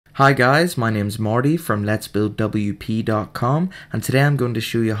Hi guys, my name's Marty from letsbuildwp.com, and today I'm going to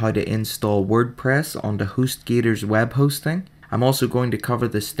show you how to install WordPress onto HostGator's web hosting. I'm also going to cover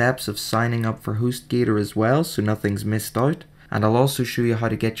the steps of signing up for HostGator as well, so nothing's missed out. And I'll also show you how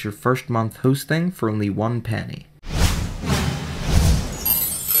to get your first month hosting for only £1.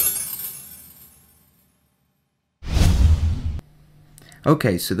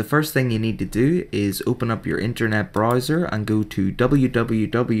 Okay, so the first thing you need to do is open up your internet browser and go to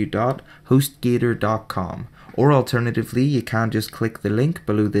www.hostgator.com, or alternatively you can just click the link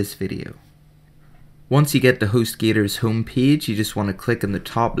below this video. Once you get to HostGator's homepage, you just want to click in the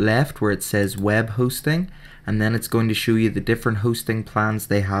top left where it says web hosting, and then it's going to show you the different hosting plans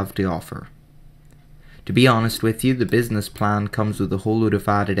they have to offer. To be honest with you, the business plan comes with a whole load of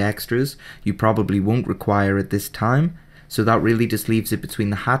added extras you probably won't require at this time, so that really just leaves it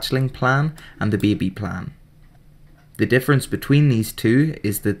between the hatchling plan and the baby plan. The difference between these two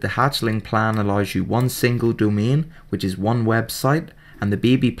is that the hatchling plan allows you one single domain, which is one website, and the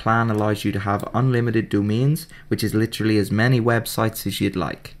baby plan allows you to have unlimited domains, which is literally as many websites as you'd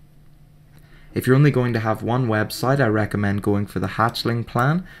like. If you're only going to have one website, I recommend going for the hatchling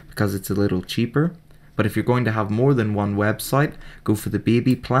plan because it's a little cheaper. But if you're going to have more than one website, go for the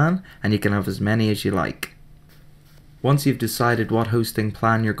baby plan and you can have as many as you like. Once you've decided what hosting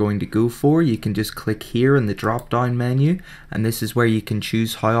plan you're going to go for, you can just click here in the drop down menu, and this is where you can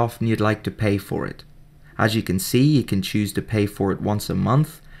choose how often you'd like to pay for it. As you can see, you can choose to pay for it once a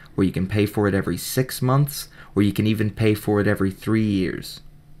month, or you can pay for it every 6 months, or you can even pay for it every 3 years.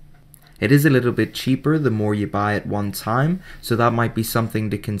 It is a little bit cheaper the more you buy at one time, so that might be something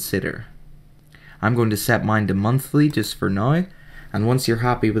to consider. I'm going to set mine to monthly just for now, and once you're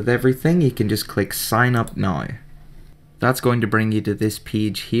happy with everything, you can just click sign up now. That's going to bring you to this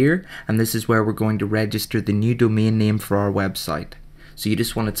page here, and this is where we're going to register the new domain name for our website. So you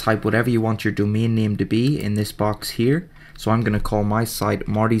just want to type whatever you want your domain name to be in this box here. So I'm going to call my site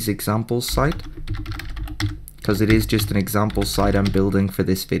Marty's Example Site, because it is just an example site I'm building for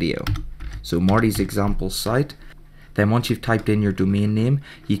this video. So Marty's Example Site. Then once you've typed in your domain name,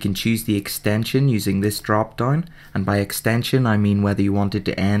 you can choose the extension using this drop down, and by extension I mean whether you want it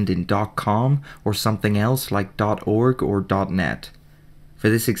to end in .com or something else like .org or .net. For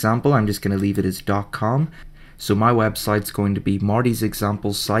this example I'm just going to leave it as .com, so my website's going to be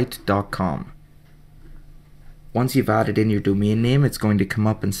martysexamplesite.com. Once you've added in your domain name, it's going to come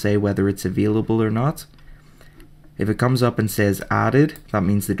up and say whether it's available or not. If it comes up and says added, that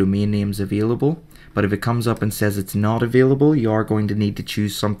means the domain name's available. But if it comes up and says it's not available, you are going to need to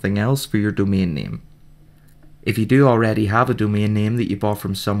choose something else for your domain name. If you do already have a domain name that you bought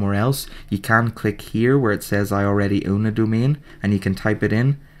from somewhere else, you can click here where it says I already own a domain, and you can type it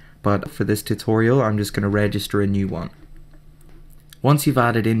in. But for this tutorial, I'm just going to register a new one. Once you've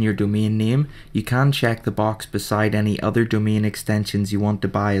added in your domain name, you can check the box beside any other domain extensions you want to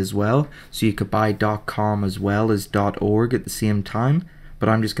buy as well. So you could buy .com as well as .org at the same time, but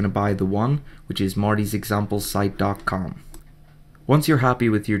I'm just going to buy the one, which is martysexamplesite.com. Once you're happy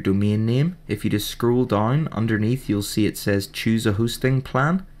with your domain name, if you just scroll down underneath, you'll see it says choose a hosting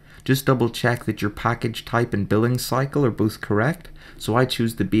plan. Just double check that your package type and billing cycle are both correct. So I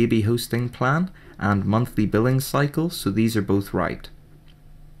choose the baby hosting plan and monthly billing cycle, so these are both right.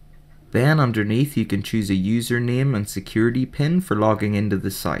 Then underneath you can choose a username and security pin for logging into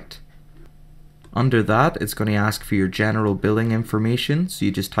the site. Under that, it's going to ask for your general billing information, so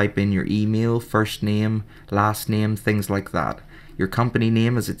you just type in your email, first name, last name, things like that. Your company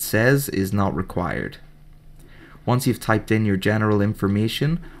name, as it says, is not required. Once you've typed in your general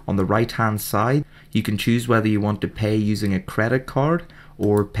information, on the right hand side, you can choose whether you want to pay using a credit card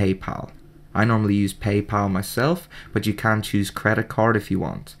or PayPal. I normally use PayPal myself, but you can choose credit card if you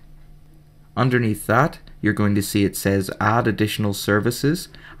want. Underneath that, you're going to see it says add additional services.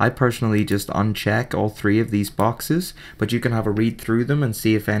 I personally just uncheck all 3 of these boxes, but you can have a read through them and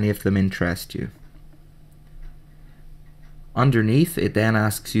see if any of them interest you. Underneath, it then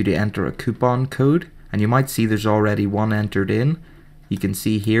asks you to enter a coupon code, and you might see there's already one entered in. You can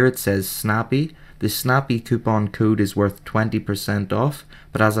see here it says Snappy. The Snappy coupon code is worth 20% off,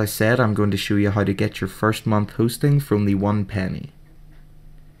 but as I said, I'm going to show you how to get your first month hosting for only £1.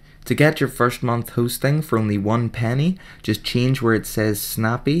 To get your first month hosting for only £1, just change where it says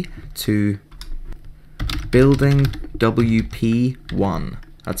Snappy to Building WP1.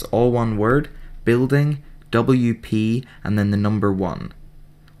 That's all one word, Building WP and then the number 1.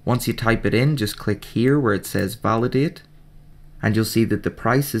 Once you type it in, just click here where it says Validate, and you'll see that the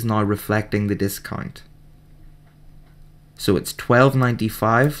price is now reflecting the discount. So it's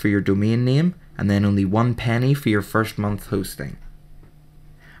 $12.95 for your domain name, and then only £1 for your first month hosting.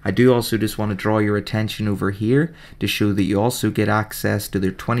 I do also just want to draw your attention over here to show that you also get access to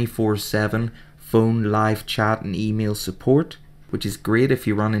their 24/7 phone, live chat and email support, which is great if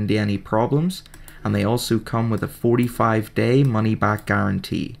you run into any problems. And they also come with a 45-day money-back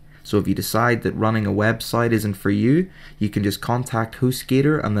guarantee. So if you decide that running a website isn't for you, you can just contact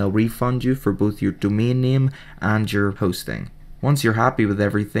HostGator and they'll refund you for both your domain name and your hosting. Once you're happy with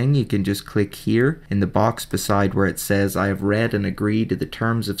everything, you can just click here in the box beside where it says I have read and agreed to the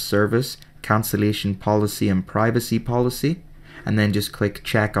terms of service, cancellation policy and privacy policy, and then just click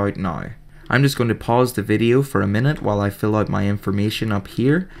check out now. I'm just going to pause the video for a minute while I fill out my information up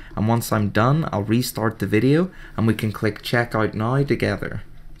here, and once I'm done I'll restart the video and we can click check out now together.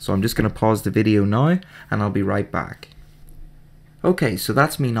 So I'm just going to pause the video now and I'll be right back. Okay, so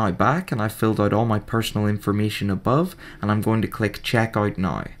that's me now back, and I filled out all my personal information above, and I'm going to click check out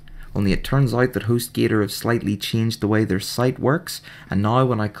now. Only it turns out that HostGator have slightly changed the way their site works, and now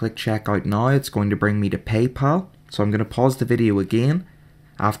when I click check out now it's going to bring me to PayPal. So I'm going to pause the video again.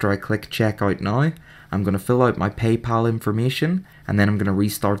 After I click check out now, I'm going to fill out my PayPal information and then I'm going to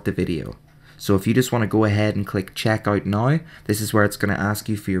restart the video. So if you just want to go ahead and click check out now, this is where it's going to ask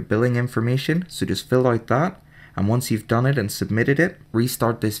you for your billing information, so just fill out that. And once you've done it and submitted it,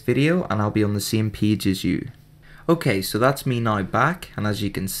 restart this video and I'll be on the same page as you. Okay, so that's me now back, and as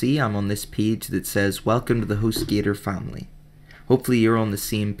you can see I'm on this page that says welcome to the HostGator family. Hopefully you're on the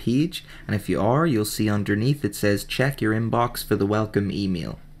same page, and if you are, you'll see underneath it says check your inbox for the welcome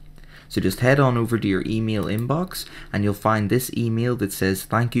email. So just head on over to your email inbox and you'll find this email that says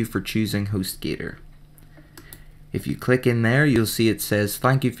thank you for choosing HostGator. If you click in there, you'll see it says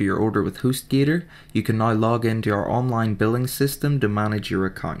thank you for your order with HostGator. You can now log into our online billing system to manage your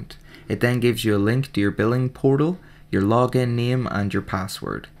account. It then gives you a link to your billing portal, your login name and your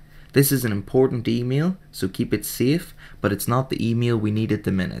password. This is an important email, so keep it safe, but it's not the email we need at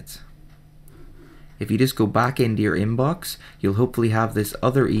the minute. If you just go back into your inbox, you'll hopefully have this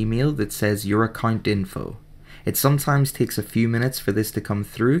other email that says your account info. It sometimes takes a few minutes for this to come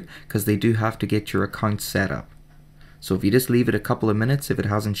through because they do have to get your account set up. So if you just leave it a couple of minutes if it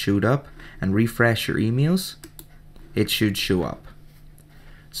hasn't showed up and refresh your emails, it should show up.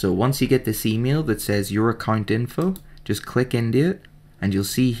 So once you get this email that says your account info, just click into it and you'll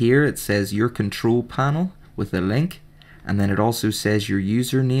see here it says your control panel with a link, and then it also says your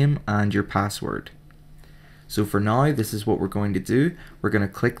username and your password. So for now, this is what we're going to do. We're going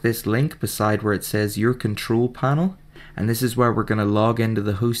to click this link beside where it says your control panel, and this is where we're going to log into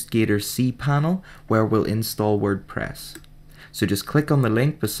the HostGator CPanel where we'll install WordPress. So just click on the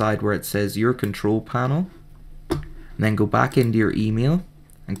link beside where it says your control panel, and then go back into your email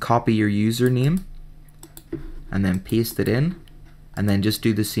and copy your username and then paste it in, and then just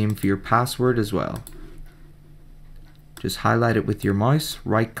do the same for your password as well. Just highlight it with your mouse,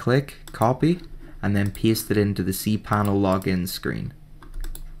 right click, copy, and then paste it into the CPanel login screen.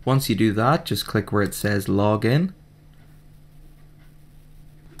 Once you do that, just click where it says login.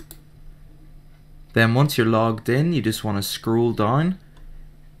 Then once you're logged in, you just want to scroll down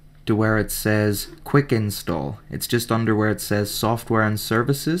to where it says quick install. It's just under where it says software and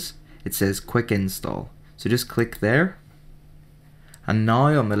services. It says quick install. So just click there. And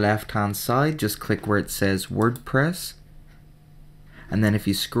now on the left hand side, just click where it says WordPress. And then if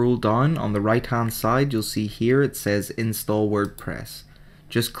you scroll down on the right hand side, you'll see here it says install WordPress.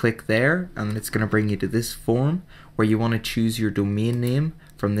 Just click there and it's going to bring you to this form where you want to choose your domain name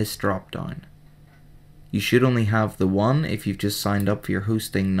from this drop down. You should only have the one if you've just signed up for your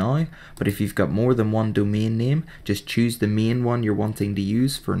hosting now, but if you've got more than one domain name, just choose the main one you're wanting to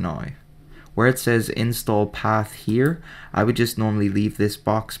use for now. Where it says install path here, I would just normally leave this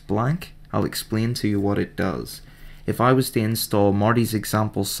box blank. I'll explain to you what it does. If I was to install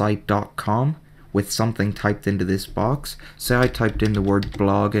martysexamplesite.com with something typed into this box, say I typed in the word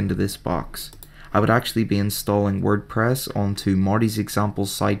blog into this box, I would actually be installing WordPress onto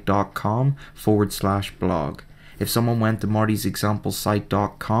martysexamplesite.com/blog. If someone went to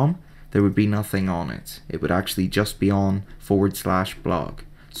martysexamplesite.com, there would be nothing on it. It would actually just be on /blog.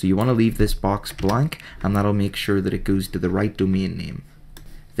 So you want to leave this box blank, and that'll make sure that it goes to the right domain name.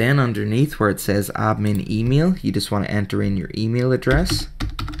 Then underneath where it says admin email, you just want to enter in your email address.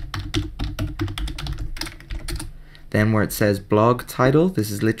 Then where it says blog title, this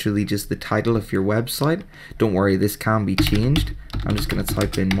is literally just the title of your website. Don't worry, this can be changed. I'm just going to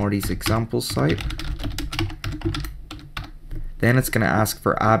type in Marty's example site. Then it's going to ask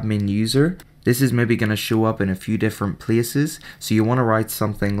for admin user. This is maybe going to show up in a few different places, so you want to write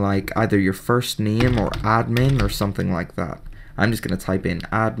something like either your first name or admin or something like that. I'm just going to type in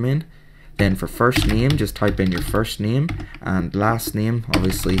admin. Then for first name, just type in your first name, and last name,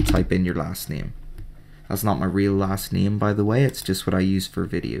 obviously type in your last name. That's not my real last name, by the way, it's just what I use for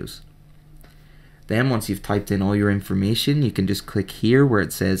videos. Then once you've typed in all your information, you can just click here where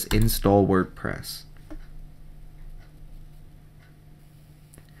it says Install WordPress.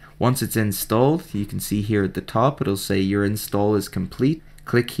 Once it's installed, you can see here at the top, it'll say your install is complete.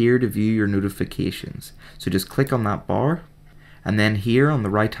 Click here to view your notifications. So just click on that bar, and then here on the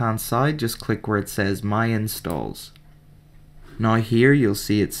right hand side, just click where it says My Installs. Now here you'll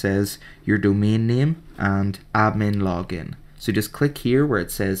see it says your domain name and admin login. So just click here where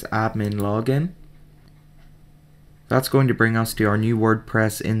it says admin login. That's going to bring us to our new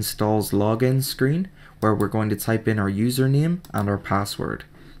WordPress installs login screen, where we're going to type in our username and our password.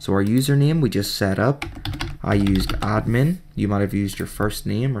 So our username we just set up. I used admin. You might have used your first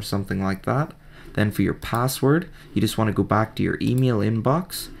name or something like that. Then for your password, you just want to go back to your email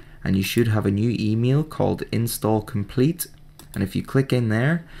inbox, and you should have a new email called install complete. And if you click in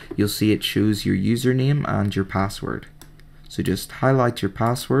there, you'll see it shows your username and your password. So just highlight your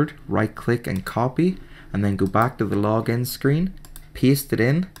password, right click and copy, and then go back to the login screen, paste it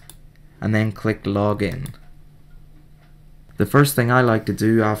in, and then click login. The first thing I like to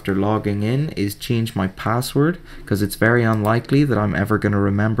do after logging in is change my password, because it's very unlikely that I'm ever going to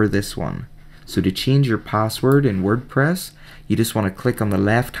remember this one. So to change your password in WordPress, you just want to click on the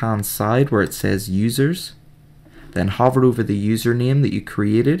left hand side where it says users, then hover over the username that you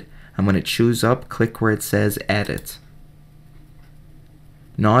created, and when it shows up, click where it says edit.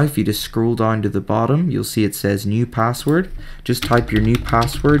 Now if you just scroll down to the bottom, you'll see it says new password. Just type your new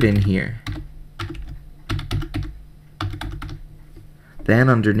password in here. Then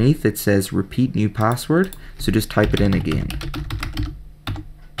underneath it says repeat new password, so just type it in again.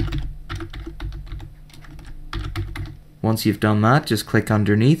 Once you've done that, just click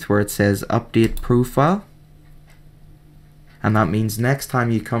underneath where it says update profile. And that means next time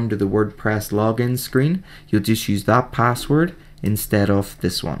you come to the WordPress login screen, you'll just use that password instead of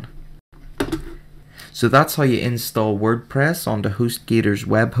this one. So that's how you install WordPress onto HostGator's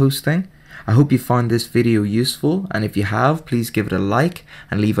web hosting. I hope you found this video useful, and if you have, please give it a like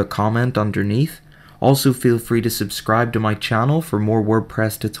and leave a comment underneath. Also feel free to subscribe to my channel for more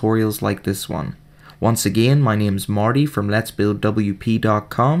WordPress tutorials like this one. Once again, my name's Marty from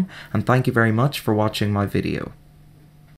letsbuildwp.com, and thank you very much for watching my video.